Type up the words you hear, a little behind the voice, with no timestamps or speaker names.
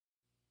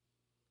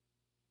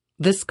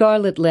The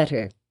Scarlet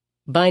Letter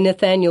by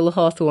Nathaniel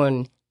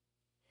Hawthorne.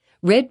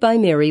 Read by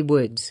Mary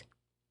Woods.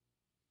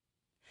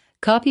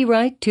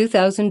 Copyright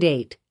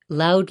 2008,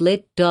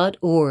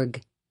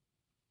 loudlit.org.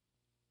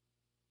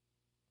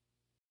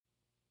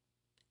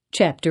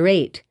 Chapter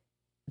 8.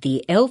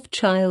 The Elf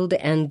Child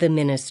and the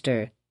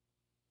Minister.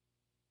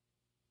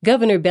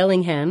 Governor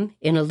Bellingham,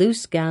 in a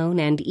loose gown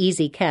and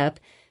easy cap,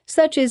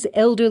 such as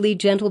elderly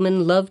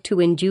gentlemen love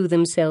to endue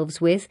themselves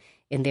with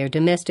in their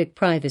domestic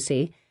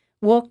privacy,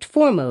 walked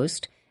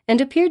foremost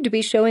and appeared to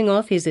be showing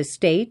off his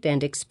estate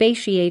and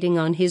expatiating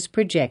on his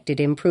projected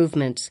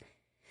improvements.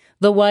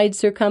 The wide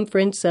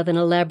circumference of an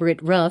elaborate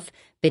ruff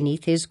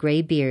beneath his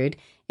gray beard,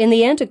 in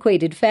the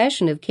antiquated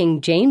fashion of King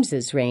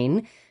James's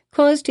reign,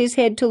 caused his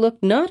head to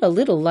look not a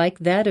little like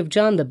that of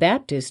John the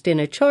Baptist in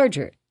a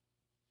charger.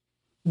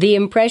 The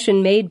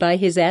impression made by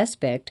his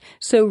aspect,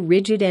 so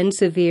rigid and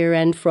severe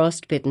and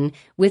frostbitten,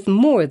 with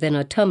more than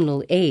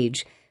autumnal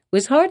age,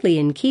 was hardly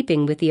in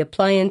keeping with the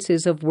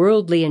appliances of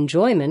worldly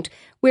enjoyment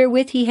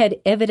wherewith he had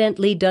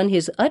evidently done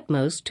his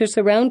utmost to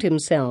surround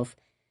himself.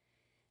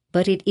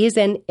 But it is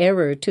an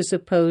error to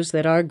suppose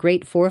that our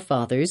great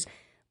forefathers,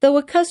 though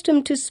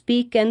accustomed to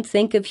speak and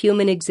think of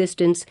human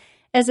existence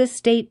as a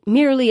state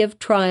merely of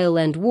trial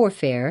and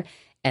warfare,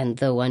 and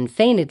though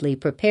unfeignedly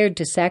prepared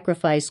to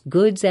sacrifice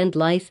goods and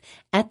life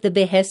at the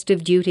behest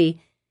of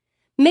duty,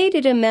 made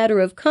it a matter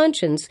of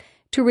conscience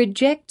to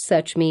reject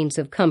such means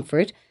of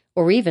comfort,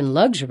 or even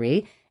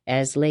luxury,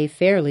 as lay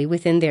fairly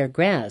within their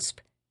grasp.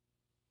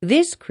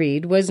 This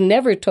creed was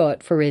never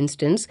taught, for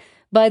instance,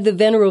 by the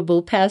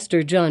venerable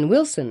Pastor John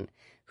Wilson,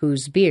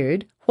 whose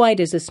beard,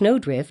 white as a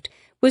snowdrift,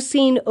 was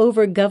seen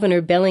over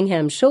Governor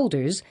Bellingham's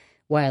shoulders,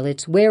 while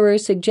its wearer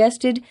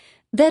suggested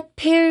that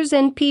pears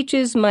and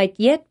peaches might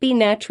yet be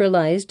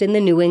naturalized in the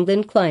New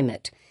England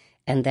climate,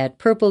 and that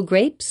purple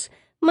grapes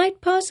might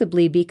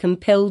possibly be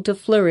compelled to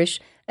flourish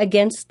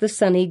against the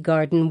sunny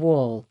garden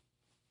wall.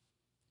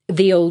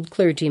 The old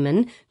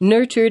clergyman,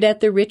 nurtured at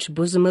the rich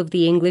bosom of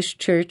the English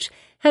Church,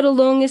 had a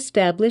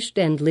long-established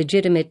and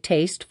legitimate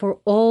taste for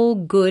all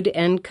good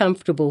and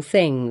comfortable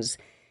things,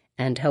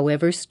 and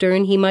however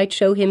stern he might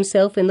show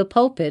himself in the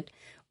pulpit,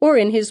 or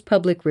in his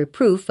public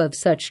reproof of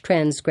such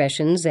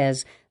transgressions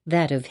as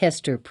that of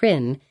Hester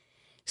Prynne,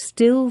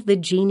 still the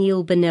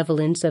genial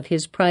benevolence of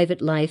his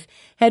private life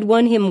had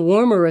won him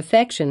warmer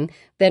affection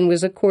than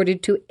was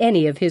accorded to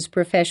any of his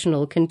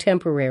professional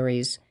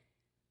contemporaries.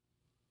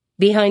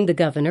 Behind the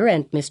governor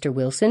and Mr.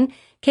 Wilson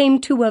came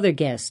two other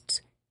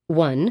guests.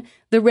 One,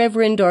 the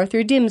Reverend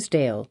Arthur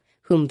Dimmesdale,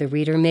 whom the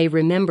reader may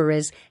remember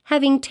as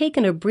having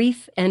taken a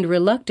brief and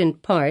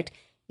reluctant part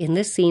in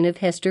the scene of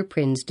Hester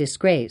Prynne's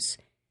disgrace.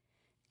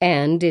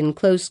 And, in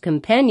close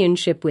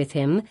companionship with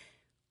him,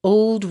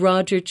 old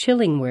Roger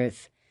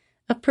Chillingworth,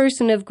 a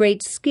person of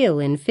great skill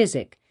in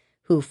physic,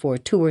 who for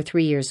 2 or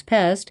 3 years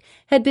past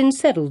had been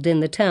settled in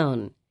the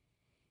town.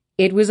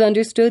 It was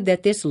understood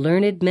that this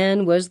learned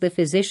man was the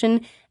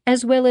physician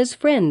as well as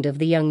friend of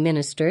the young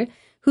minister,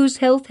 whose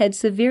health had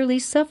severely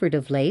suffered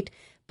of late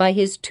by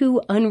his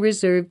too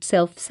unreserved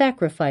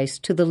self-sacrifice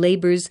to the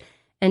labors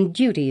and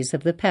duties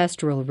of the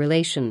pastoral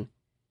relation.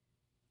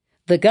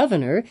 The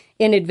governor,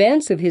 in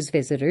advance of his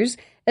visitors,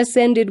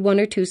 ascended 1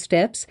 or 2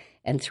 steps,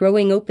 and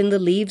throwing open the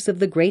leaves of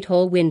the great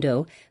hall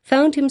window,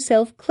 found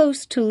himself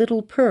close to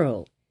little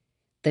Pearl.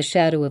 The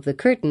shadow of the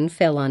curtain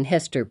fell on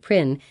Hester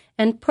Prynne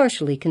and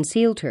partially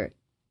concealed her.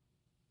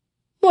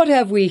 "What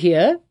have we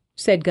here?"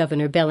 said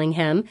Governor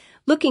Bellingham,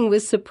 looking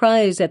with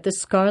surprise at the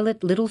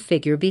scarlet little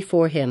figure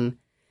before him.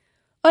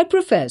 "I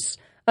profess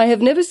I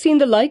have never seen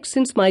the like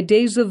since my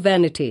days of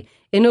vanity,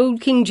 in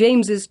old King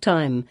James's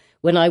time,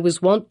 when I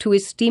was wont to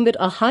esteem it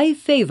a high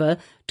favour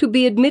to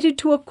be admitted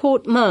to a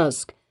court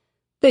masque.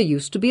 There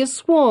used to be a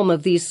swarm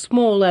of these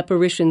small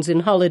apparitions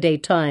in holiday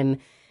time,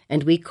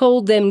 and we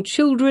called them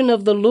children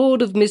of the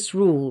Lord of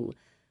Misrule.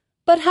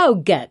 But how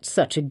gat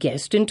such a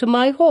guest into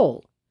my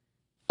hall?"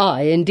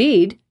 "Ay,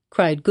 indeed,"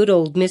 cried good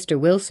old Mr.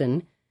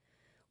 Wilson.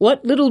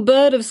 "What little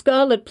bird of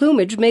scarlet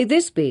plumage may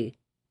this be?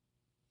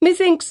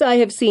 Methinks I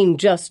have seen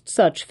just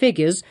such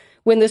figures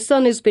when the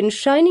sun has been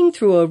shining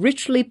through a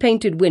richly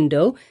painted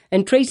window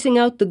and tracing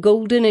out the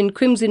golden and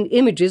crimson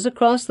images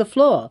across the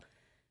floor.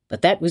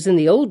 But that was in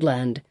the old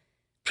land.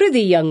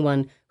 Prithee, young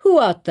one, who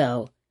art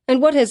thou,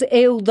 and what has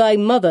ailed thy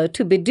mother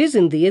to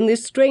bedizen thee in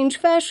this strange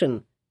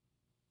fashion?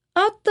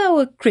 Art thou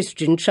a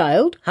Christian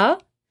child, ha?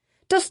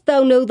 Dost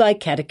thou know thy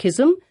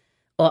catechism?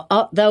 Or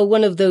art thou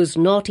one of those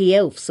naughty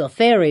elves or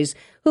fairies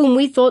whom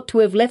we thought to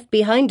have left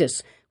behind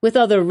us with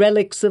other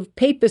relics of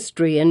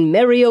papistry and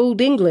merry old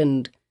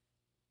England?"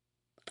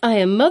 "I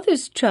am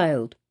mother's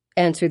child,"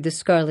 answered the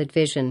scarlet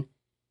vision,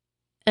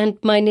 "and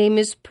my name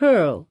is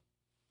Pearl."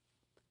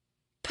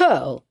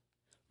 "Pearl?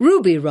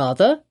 Ruby,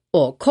 rather,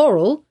 or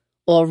coral,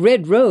 or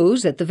red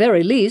rose at the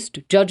very least,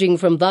 judging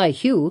from thy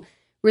hue,"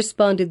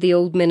 responded the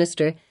old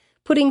minister,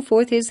 putting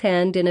forth his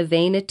hand in a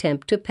vain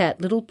attempt to pat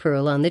little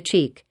Pearl on the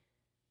cheek.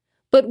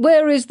 "But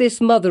where is this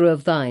mother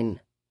of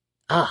thine?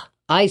 Ah,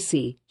 I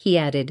see," he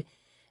added,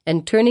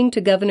 and turning to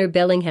Governor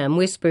Bellingham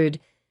whispered,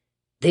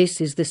 This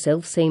is the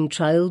selfsame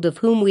child of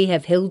whom we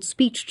have held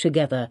speech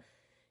together.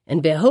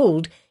 And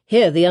behold,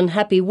 here the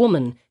unhappy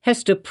woman,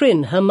 Hester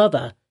Prynne, her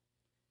mother."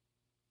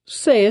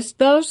 "Sayest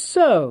thou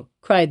so?"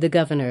 cried the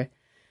governor.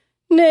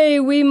 "Nay,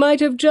 we might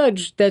have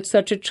judged that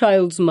such a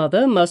child's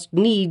mother must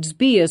needs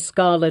be a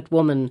scarlet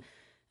woman,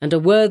 and a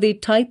worthy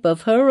type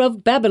of her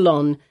of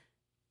Babylon.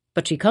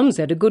 But she comes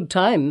at a good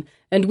time,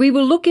 and we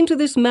will look into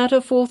this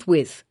matter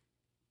forthwith."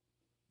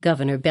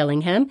 Governor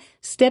Bellingham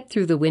stepped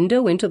through the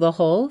window into the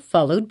hall,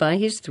 followed by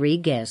his 3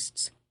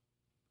 guests.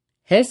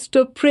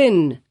 "Hester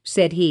Prynne,"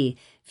 said he,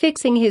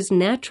 fixing his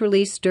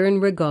naturally stern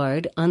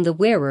regard on the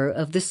wearer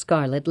of the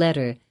scarlet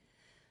letter,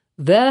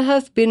 "there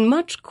hath been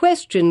much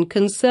question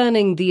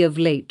concerning thee of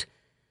late.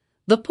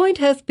 The point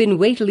hath been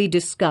weightily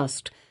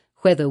discussed,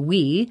 whether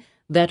we,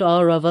 that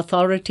are of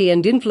authority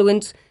and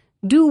influence,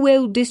 do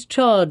well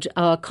discharge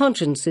our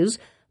consciences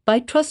by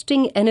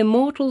trusting an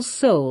immortal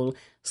soul,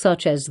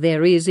 such as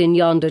there is in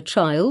yonder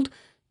child,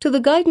 to the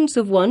guidance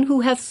of one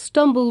who hath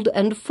stumbled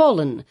and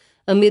fallen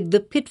amid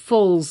the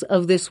pitfalls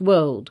of this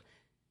world.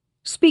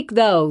 Speak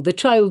thou, the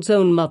child's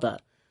own mother.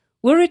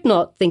 Were it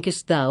not,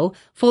 thinkest thou,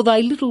 for thy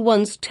little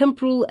one's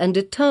temporal and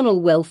eternal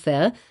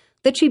welfare,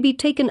 that she be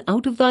taken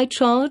out of thy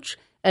charge,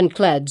 and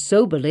clad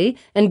soberly,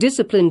 and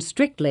disciplined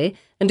strictly,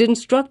 and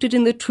instructed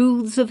in the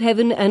truths of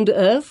heaven and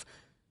earth?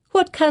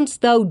 What canst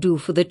thou do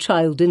for the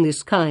child in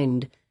this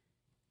kind?"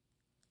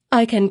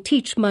 "I can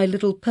teach my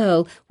little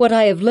Pearl what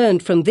I have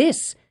learned from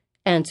this,"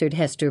 answered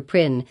Hester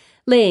Prynne,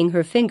 laying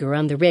her finger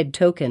on the red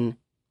token.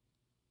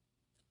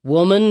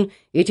 "Woman,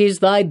 it is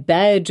thy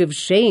badge of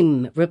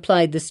shame,"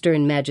 replied the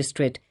stern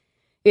magistrate.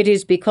 "It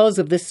is because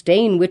of the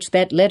stain which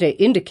that letter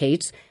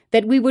indicates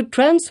that we would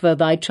transfer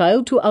thy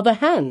child to other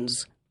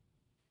hands."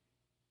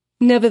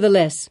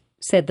 "Nevertheless,"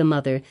 said the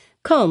mother,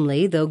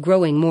 calmly, though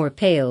growing more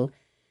pale,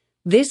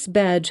 "this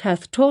badge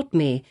hath taught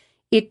me,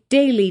 it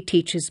daily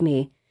teaches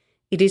me.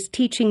 It is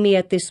teaching me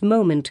at this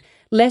moment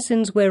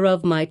lessons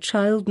whereof my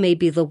child may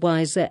be the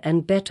wiser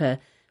and better,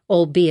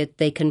 albeit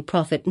they can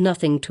profit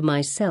nothing to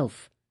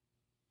myself."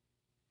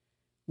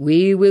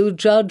 "We will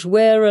judge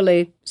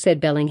warily," said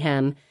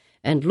Bellingham,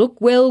 "and look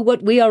well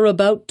what we are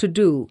about to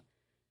do.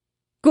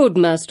 Good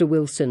Master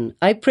Wilson,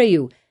 I pray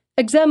you,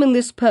 examine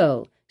this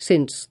Pearl,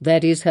 since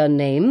that is her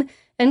name,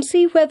 and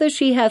see whether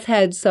she hath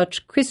had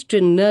such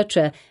Christian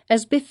nurture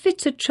as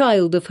befits a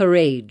child of her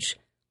age."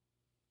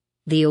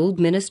 The old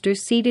minister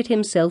seated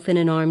himself in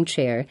an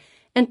armchair,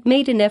 and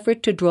made an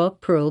effort to draw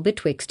Pearl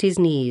betwixt his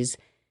knees.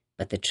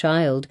 But the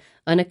child,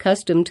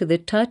 unaccustomed to the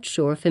touch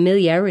or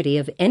familiarity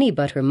of any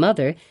but her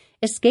mother,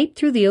 escaped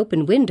through the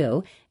open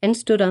window and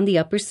stood on the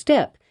upper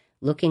step,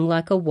 looking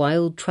like a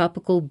wild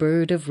tropical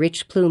bird of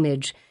rich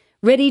plumage,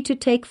 ready to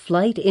take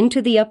flight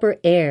into the upper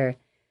air.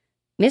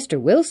 Mr.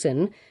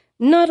 Wilson,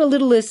 not a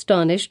little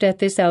astonished at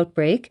this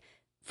outbreak,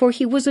 for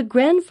he was a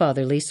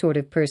grandfatherly sort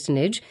of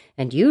personage,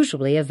 and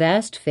usually a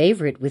vast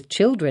favorite with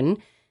children,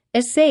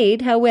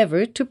 essayed,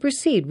 however, to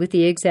proceed with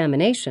the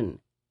examination.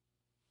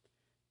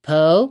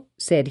 "Pearl,"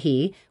 said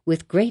he,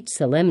 with great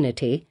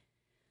solemnity,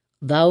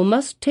 "thou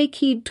must take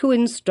heed to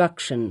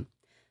instruction.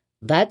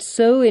 That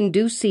so in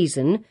due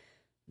season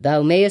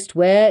thou mayest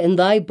wear in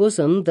thy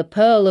bosom the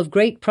pearl of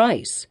great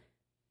price.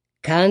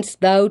 Canst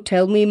thou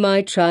tell me,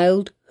 my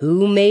child,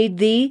 who made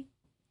thee?"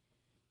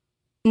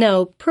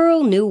 Now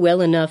Pearl knew well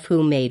enough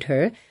who made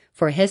her,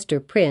 for Hester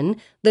Prynne,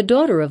 the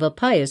daughter of a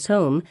pious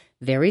home,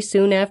 very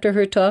soon after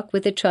her talk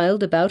with the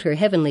child about her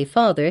heavenly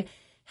Father,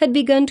 had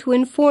begun to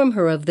inform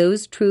her of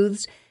those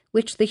truths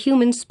which the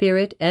human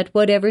spirit, at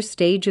whatever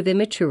stage of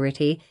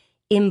immaturity,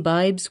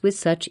 imbibes with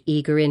such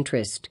eager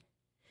interest.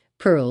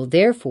 Pearl,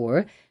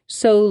 therefore,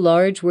 so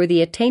large were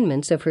the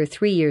attainments of her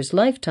 3 years'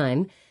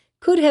 lifetime,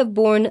 could have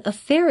borne a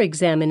fair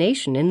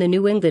examination in the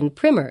New England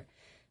Primer,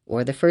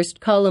 or the first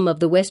column of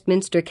the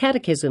Westminster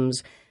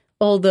Catechisms,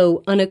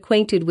 although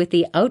unacquainted with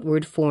the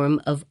outward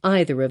form of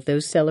either of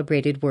those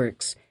celebrated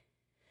works.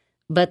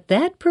 But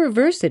that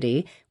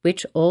perversity,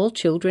 which all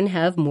children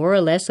have more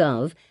or less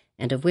of,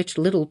 and of which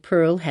little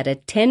Pearl had a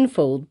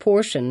tenfold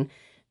portion,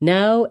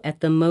 now,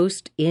 at the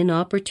most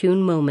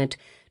inopportune moment,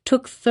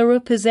 took thorough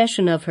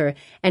possession of her,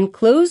 and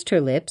closed her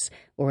lips,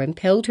 or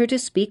impelled her to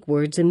speak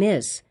words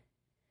amiss.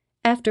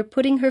 After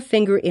putting her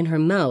finger in her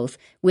mouth,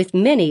 with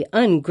many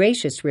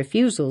ungracious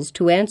refusals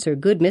to answer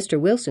good Mr.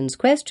 Wilson's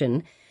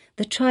question,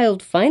 the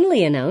child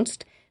finally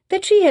announced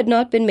that she had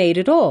not been made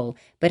at all,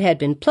 but had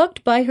been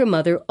plucked by her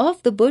mother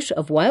off the bush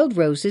of wild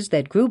roses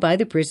that grew by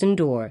the prison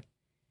door.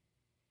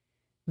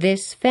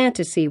 This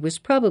fantasy was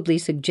probably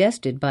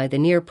suggested by the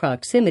near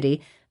proximity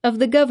of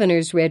the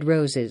governor's red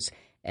roses,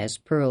 as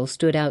Pearl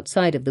stood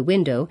outside of the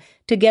window,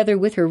 together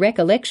with her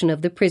recollection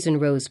of the prison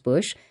rose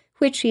bush,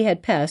 which she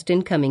had passed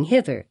in coming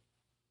hither.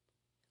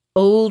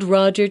 Old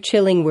Roger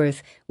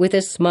Chillingworth, with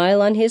a smile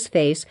on his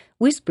face,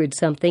 whispered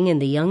something in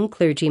the young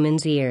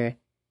clergyman's ear.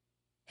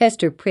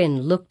 Hester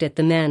Prynne looked at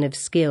the man of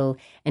skill,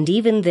 and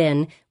even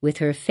then, with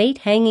her fate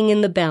hanging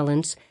in the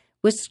balance,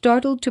 was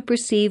startled to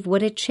perceive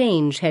what a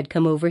change had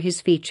come over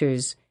his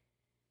features.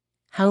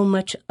 How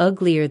much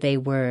uglier they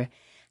were,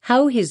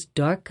 how his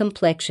dark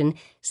complexion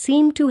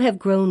seemed to have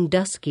grown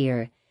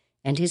duskier,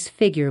 and his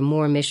figure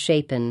more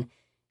misshapen,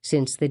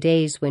 since the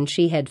days when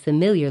she had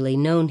familiarly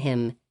known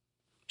him.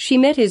 She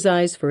met his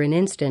eyes for an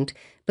instant,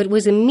 but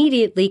was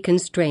immediately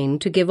constrained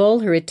to give all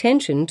her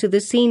attention to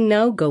the scene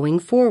now going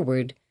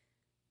forward.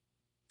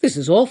 "This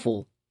is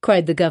awful,"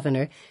 cried the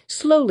governor,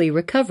 slowly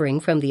recovering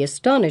from the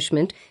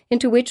astonishment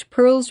into which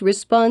Pearl's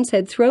response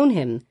had thrown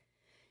him.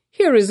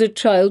 "Here is a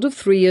child of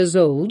 3 years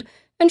old,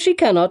 and she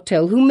cannot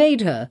tell who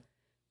made her.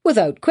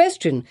 Without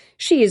question,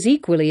 she is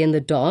equally in the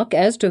dark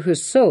as to her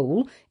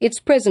soul, its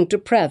present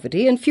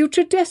depravity and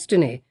future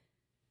destiny.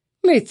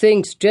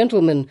 Methinks,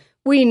 gentlemen,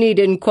 we need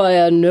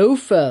inquire no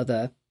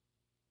further."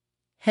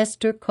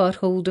 Hester caught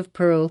hold of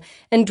Pearl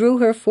and drew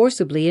her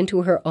forcibly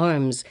into her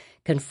arms,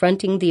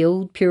 confronting the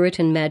old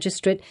Puritan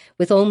magistrate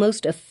with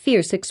almost a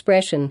fierce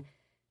expression.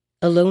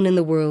 Alone in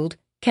the world,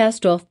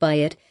 cast off by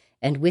it,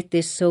 and with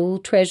this sole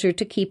treasure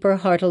to keep her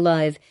heart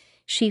alive,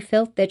 she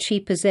felt that she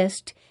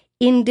possessed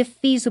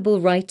indefeasible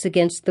rights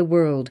against the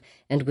world,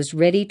 and was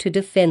ready to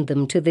defend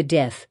them to the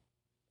death.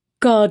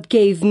 "God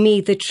gave me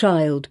the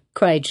child,"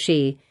 cried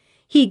she.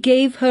 "He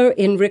gave her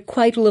in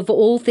requital of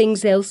all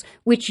things else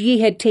which ye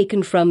had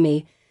taken from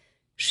me.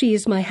 She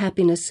is my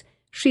happiness,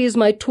 she is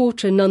my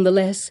torture none the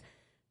less.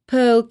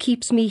 Pearl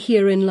keeps me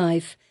here in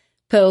life.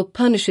 Pearl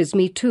punishes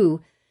me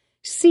too.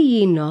 See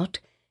ye not,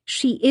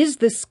 she is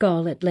the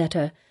Scarlet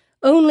Letter,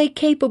 only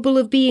capable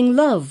of being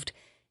loved,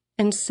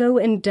 and so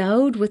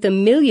endowed with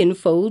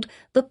 1,000,000-fold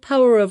the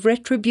power of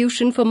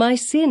retribution for my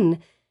sin.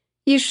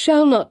 Ye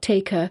shall not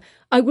take her.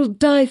 I will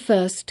die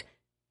first."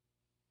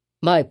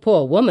 "My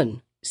poor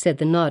woman," said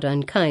the not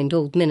unkind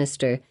old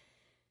minister,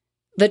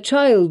 "the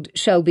child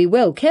shall be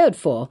well cared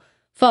for,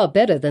 far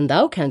better than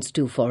thou canst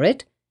do for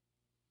it."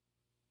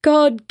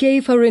 "God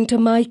gave her into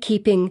my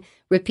keeping,"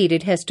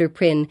 repeated Hester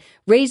Prynne,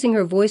 raising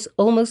her voice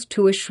almost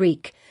to a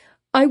shriek.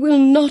 "I will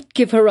not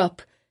give her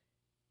up."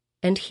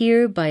 And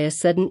here, by a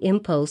sudden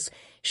impulse,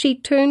 she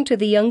turned to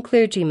the young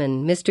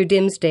clergyman, Mr.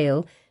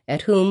 Dimmesdale,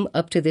 at whom,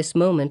 up to this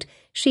moment,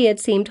 she had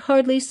seemed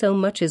hardly so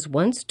much as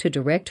once to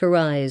direct her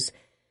eyes.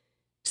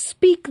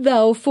 "Speak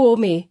thou for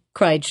me,"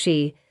 cried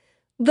she.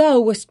 "Thou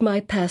wast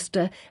my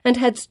pastor, and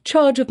hadst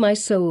charge of my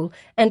soul,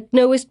 and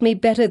knowest me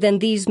better than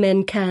these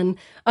men can.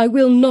 I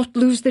will not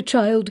lose the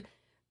child.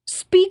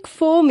 Speak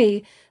for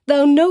me.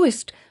 Thou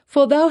knowest,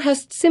 for thou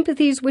hast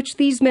sympathies which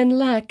these men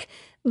lack.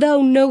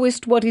 Thou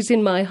knowest what is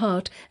in my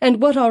heart,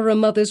 and what are a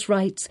mother's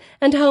rights,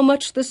 and how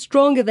much the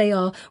stronger they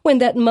are when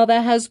that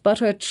mother has but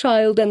her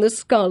child and the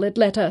Scarlet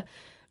Letter.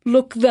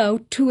 Look thou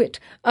to it.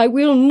 I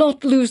will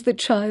not lose the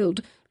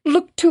child.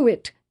 Look to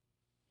it."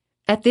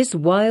 At this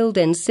wild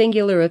and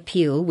singular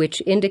appeal,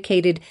 which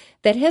indicated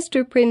that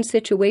Hester Prynne's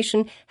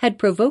situation had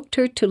provoked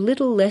her to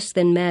little less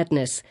than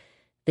madness,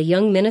 the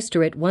young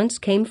minister at once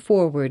came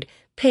forward,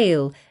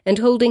 pale, and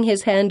holding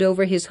his hand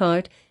over his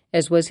heart,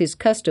 as was his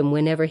custom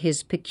whenever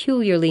his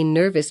peculiarly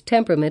nervous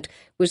temperament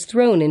was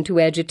thrown into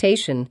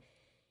agitation.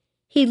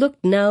 He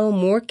looked now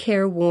more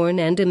careworn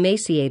and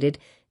emaciated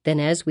than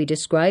as we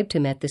described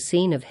him at the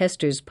scene of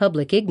Hester's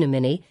public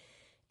ignominy,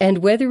 and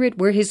whether it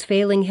were his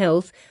failing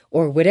health,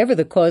 or whatever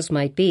the cause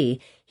might be,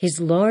 his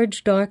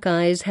large dark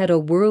eyes had a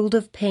world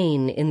of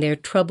pain in their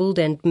troubled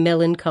and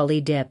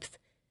melancholy depth.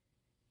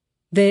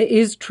 "There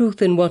is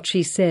truth in what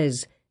she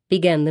says,"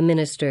 began the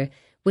minister,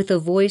 with a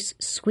voice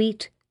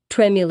sweet,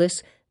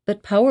 tremulous,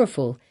 but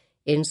powerful,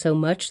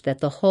 insomuch that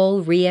the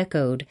hall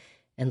re-echoed,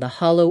 and the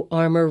hollow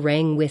armor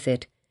rang with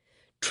it.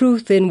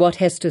 "Truth in what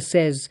Hester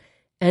says,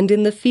 and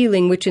in the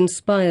feeling which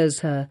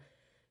inspires her.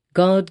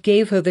 God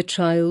gave her the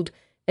child,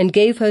 and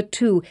gave her,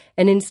 too,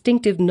 an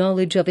instinctive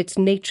knowledge of its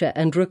nature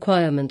and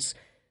requirements,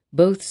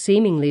 both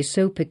seemingly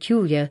so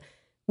peculiar,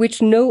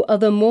 which no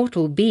other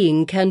mortal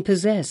being can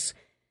possess.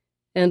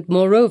 And,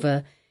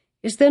 moreover,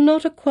 is there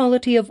not a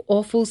quality of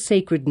awful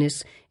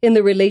sacredness in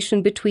the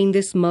relation between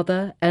this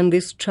mother and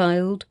this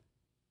child?"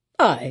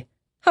 "Aye,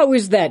 how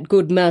is that,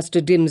 good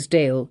Master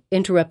Dimmesdale?"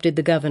 interrupted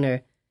the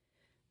governor.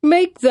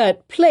 "Make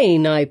that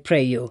plain, I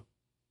pray you."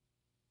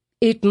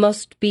 "It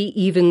must be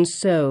even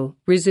so,"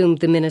 resumed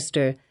the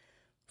minister,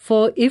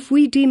 "for if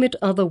we deem it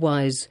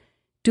otherwise,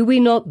 do we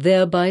not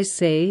thereby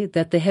say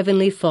that the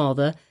Heavenly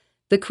Father,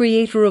 the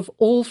Creator of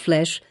all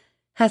flesh,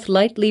 hath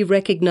lightly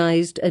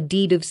recognized a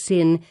deed of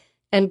sin,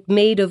 and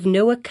made of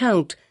no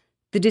account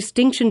the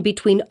distinction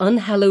between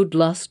unhallowed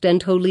lust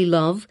and holy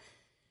love?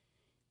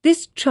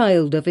 This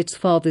child of its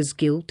father's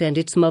guilt and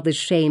its mother's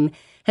shame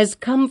has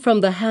come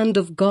from the hand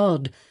of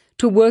God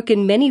to work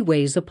in many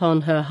ways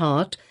upon her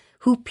heart,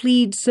 who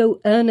pleads so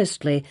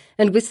earnestly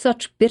and with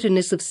such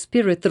bitterness of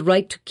spirit the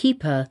right to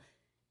keep her.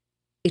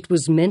 It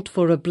was meant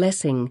for a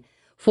blessing,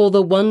 for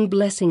the one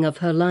blessing of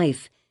her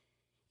life.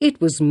 It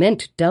was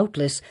meant,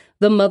 doubtless,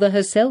 the mother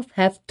herself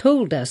hath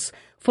told us,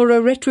 for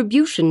a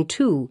retribution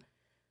too,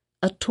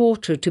 a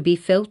torture to be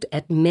felt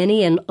at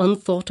many an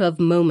unthought-of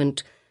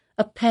moment,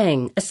 a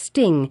pang, a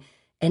sting,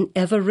 an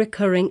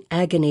ever-recurring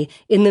agony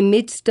in the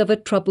midst of a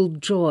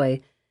troubled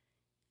joy.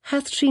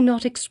 Hath she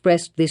not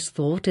expressed this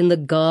thought in the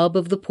garb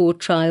of the poor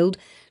child,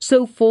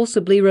 so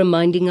forcibly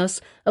reminding us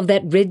of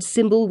that red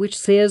symbol which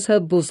sears her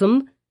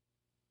bosom?"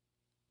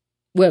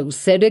 "Well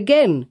said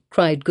again,"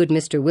 cried good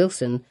Mr.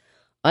 Wilson.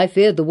 "I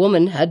fear the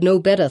woman had no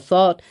better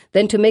thought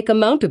than to make a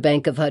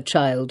mountebank of her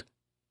child."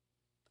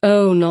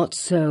 "Oh, not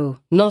so,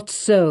 not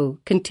so,"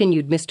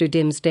 continued Mr.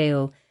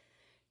 Dimmesdale.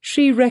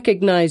 "She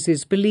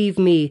recognizes, believe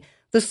me,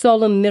 the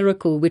solemn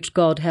miracle which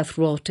God hath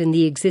wrought in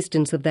the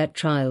existence of that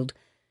child.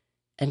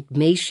 And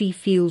may she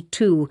feel,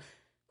 too,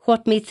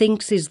 what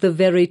methinks is the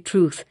very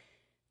truth,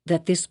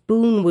 that this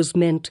boon was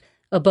meant,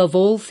 above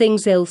all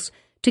things else,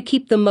 to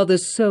keep the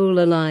mother's soul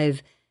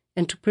alive,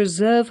 and to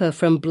preserve her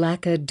from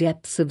blacker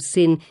depths of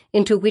sin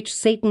into which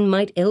Satan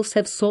might else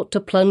have sought to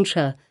plunge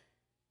her.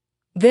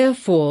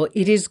 Therefore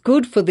it is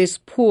good for this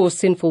poor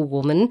sinful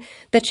woman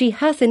that she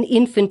hath an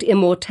infant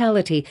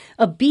immortality,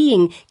 a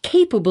being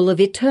capable of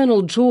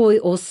eternal joy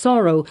or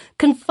sorrow,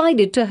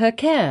 confided to her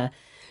care,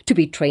 to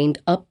be trained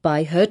up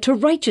by her to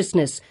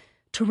righteousness,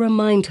 to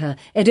remind her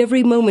at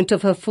every moment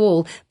of her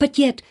fall, but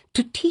yet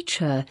to teach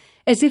her,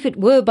 as if it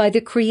were by the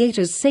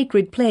Creator's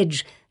sacred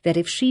pledge, that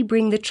if she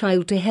bring the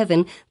child to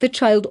heaven, the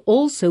child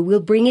also will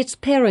bring its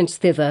parents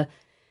thither.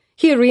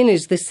 Herein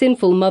is the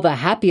sinful mother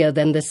happier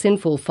than the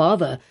sinful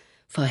father.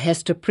 For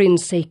Hester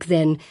Prynne's sake,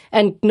 then,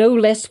 and no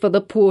less for the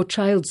poor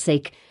child's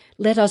sake,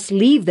 let us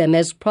leave them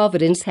as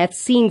Providence hath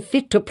seen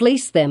fit to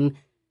place them."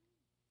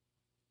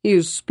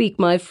 "You speak,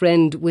 my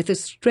friend, with a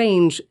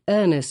strange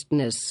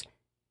earnestness,"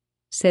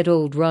 said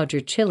old Roger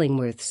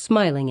Chillingworth,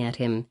 smiling at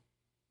him.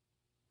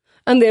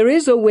 "And there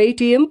is a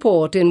weighty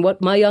import in what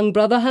my young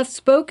brother hath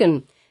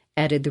spoken,"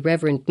 added the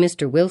Reverend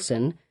Mr.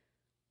 Wilson.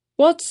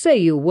 "What say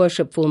you,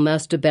 worshipful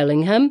Master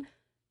Bellingham?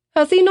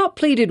 Hath he not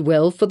pleaded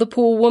well for the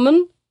poor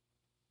woman?"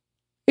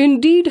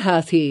 "Indeed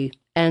hath he,"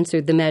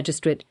 answered the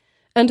magistrate,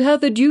 "and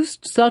hath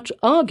adduced such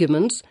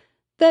arguments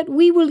that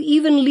we will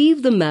even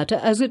leave the matter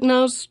as it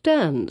now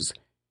stands,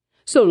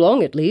 so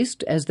long at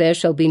least as there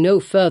shall be no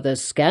further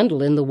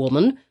scandal in the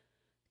woman.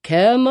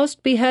 Care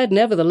must be had,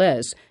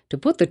 nevertheless, to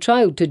put the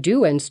child to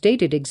due and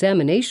stated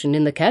examination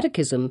in the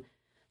catechism,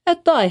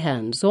 at thy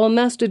hands or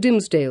Master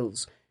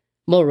Dimmesdale's.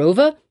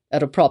 Moreover,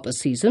 at a proper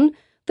season,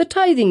 the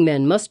tithing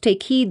men must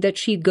take heed that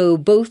she go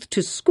both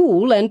to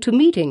school and to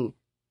meeting."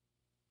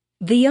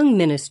 The young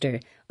minister,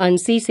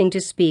 unceasing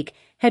to speak,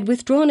 had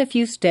withdrawn a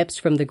few steps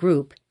from the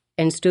group,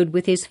 and stood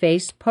with his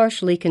face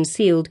partially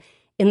concealed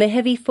in the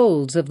heavy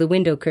folds of the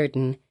window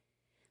curtain,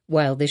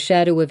 while the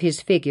shadow of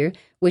his figure,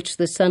 which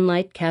the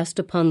sunlight cast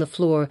upon the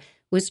floor,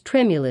 was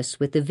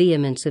tremulous with the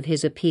vehemence of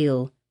his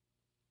appeal.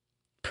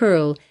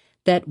 Pearl,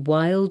 that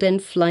wild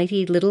and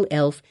flighty little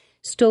elf,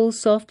 stole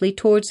softly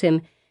towards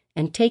him,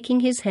 and taking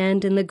his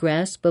hand in the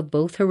grasp of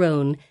both her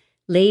own,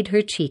 laid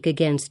her cheek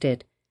against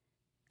it.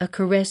 A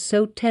caress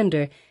so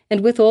tender, and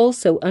withal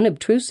so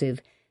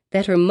unobtrusive,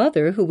 that her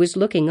mother, who was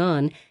looking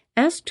on,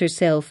 asked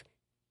herself,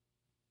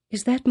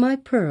 "Is that my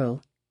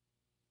Pearl?"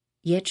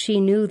 Yet she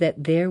knew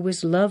that there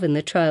was love in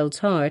the child's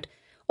heart,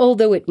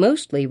 although it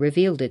mostly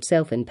revealed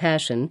itself in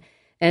passion,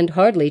 and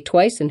hardly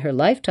twice in her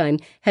lifetime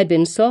had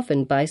been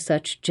softened by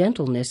such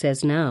gentleness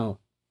as now.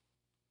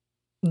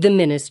 The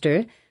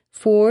minister,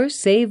 for,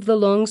 save the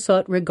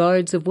long-sought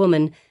regards of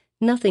woman,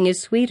 nothing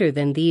is sweeter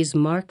than these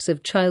marks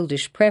of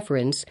childish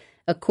preference,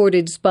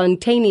 accorded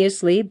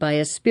spontaneously by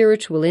a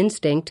spiritual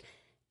instinct,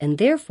 and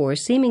therefore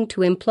seeming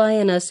to imply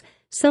in us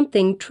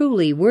something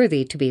truly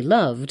worthy to be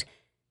loved.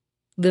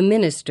 The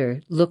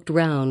minister looked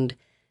round,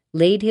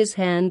 laid his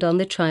hand on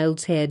the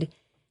child's head,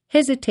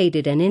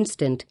 hesitated an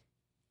instant,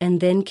 and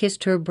then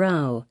kissed her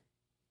brow.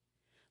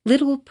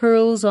 Little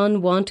Pearl's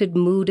unwonted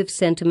mood of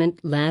sentiment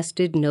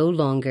lasted no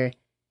longer.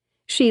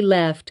 She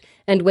laughed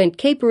and went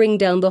capering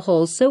down the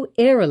hall so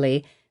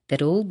airily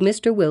that old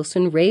Mr.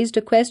 Wilson raised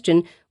a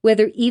question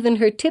whether even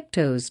her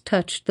tiptoes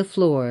touched the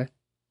floor.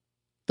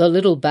 "The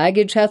little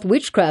baggage hath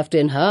witchcraft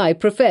in her, I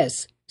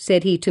profess,"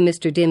 said he to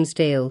Mr.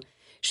 Dimmesdale.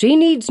 "She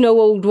needs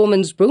no old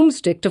woman's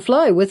broomstick to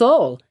fly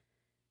withal."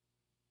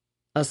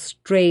 "A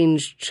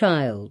strange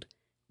child,"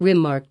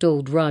 remarked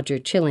old Roger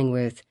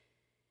Chillingworth.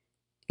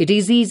 "It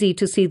is easy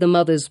to see the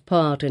mother's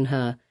part in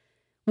her.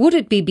 Would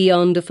it be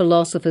beyond a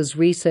philosopher's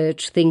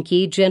research, think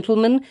ye,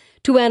 gentlemen,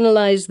 to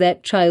analyze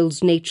that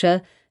child's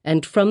nature,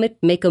 and from it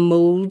make a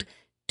mould,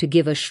 to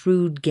give a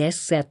shrewd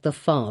guess at the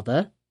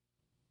father?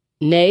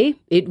 Nay,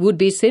 it would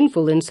be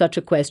sinful in such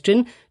a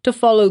question to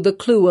follow the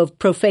clue of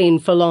profane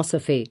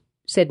philosophy,"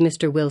 said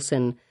Mr.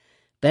 Wilson.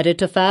 "Better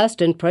to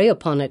fast and pray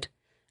upon it,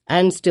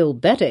 and still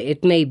better,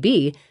 it may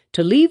be,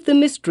 to leave the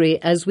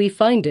mystery as we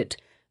find it,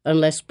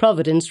 unless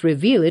Providence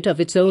reveal it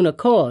of its own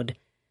accord.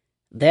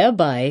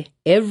 Thereby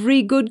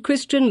every good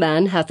Christian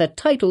man hath a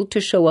title to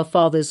show a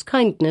father's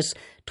kindness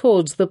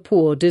towards the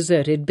poor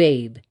deserted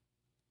babe."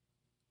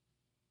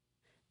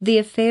 The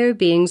affair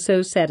being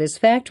so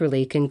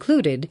satisfactorily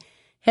concluded,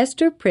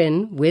 Hester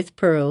Prynne, with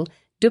Pearl,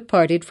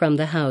 departed from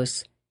the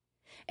house.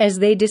 As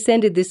they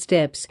descended the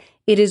steps,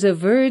 it is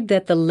averred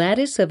that the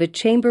lattice of a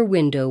chamber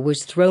window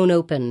was thrown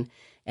open,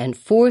 and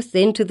forth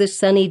into the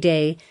sunny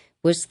day,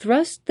 was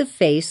thrust the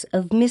face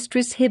of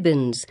Mistress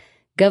Hibbins,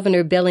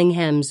 Governor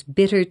Bellingham's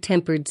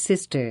bitter-tempered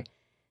sister,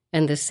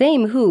 and the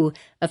same who,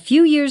 a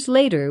few years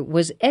later,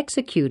 was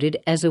executed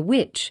as a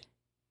witch.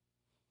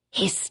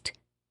 "Hist!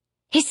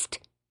 Hist!"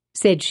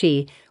 said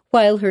she,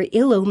 while her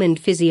ill-omened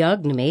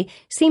physiognomy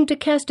seemed to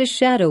cast a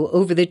shadow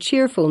over the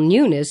cheerful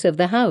newness of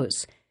the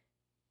house.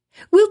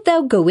 "Wilt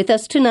thou go with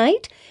us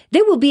tonight?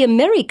 There will be a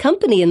merry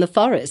company in the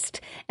forest,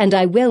 and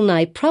I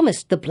well-nigh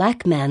promised the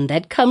black man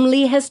that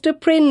comely Hester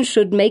Prynne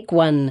should make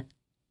one."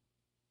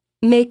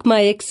 "Make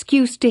my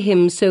excuse to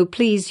him, so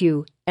please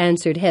you,"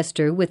 answered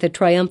Hester with a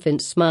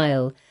triumphant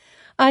smile.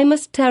 "I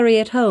must tarry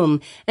at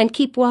home and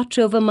keep watch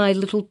over my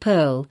little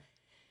Pearl.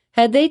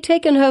 Had they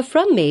taken her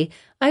from me,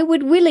 I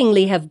would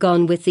willingly have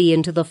gone with thee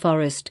into the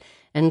forest,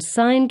 and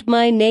signed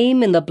my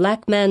name in the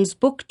black man's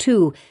book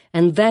too,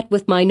 and that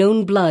with mine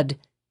own blood."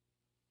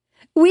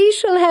 "We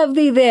shall have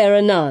thee there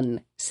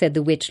anon," said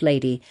the witch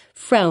lady,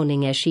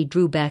 frowning as she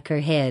drew back her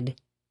head.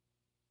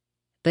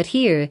 But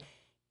here,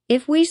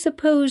 if we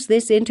suppose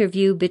this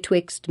interview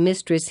betwixt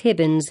Mistress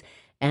Hibbins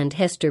and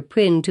Hester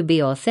Prynne to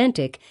be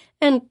authentic,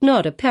 and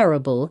not a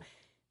parable,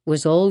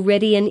 was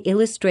already an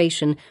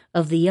illustration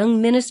of the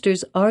young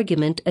minister's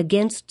argument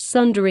against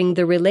sundering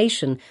the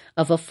relation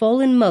of a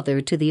fallen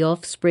mother to the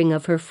offspring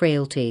of her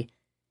frailty.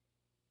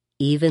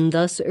 Even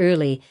thus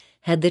early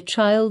had the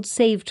child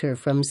saved her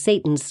from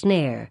Satan's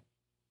snare.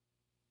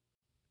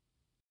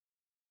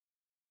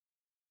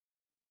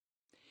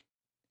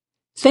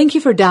 Thank you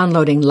for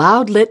downloading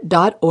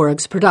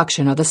loudlit.org's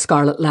production of The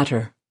Scarlet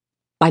Letter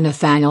by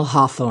Nathaniel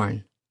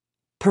Hawthorne,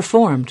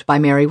 performed by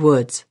Mary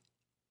Woods.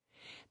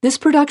 This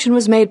production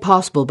was made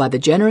possible by the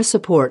generous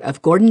support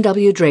of Gordon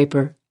W.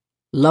 Draper,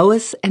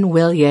 Lois and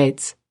Will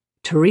Yates,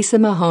 Teresa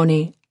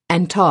Mahoney,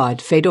 and Todd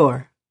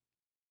Fedor.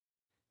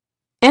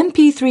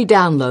 MP3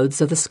 downloads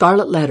of The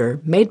Scarlet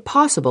Letter made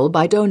possible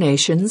by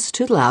donations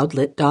to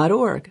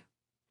loudlit.org.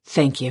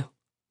 Thank you.